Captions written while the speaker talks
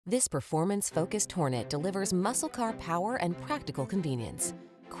This performance-focused Hornet delivers muscle car power and practical convenience.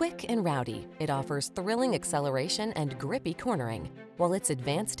 Quick and rowdy, it offers thrilling acceleration and grippy cornering, while its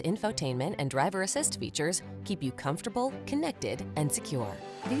advanced infotainment and driver assist features keep you comfortable, connected, and secure.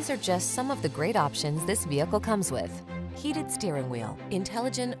 These are just some of the great options this vehicle comes with: heated steering wheel,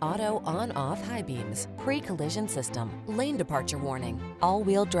 intelligent auto on-off high beams, pre-collision system, lane departure warning,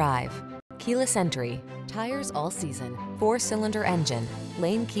 all-wheel drive, keyless entry, tires all season, 4-cylinder engine,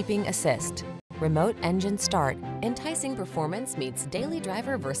 lane keeping assist, remote engine start. Enticing performance meets daily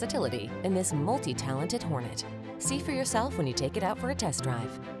driver versatility in this multi-talented Hornet. See for yourself when you take it out for a test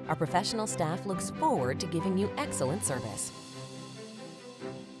drive. Our professional staff looks forward to giving you excellent service.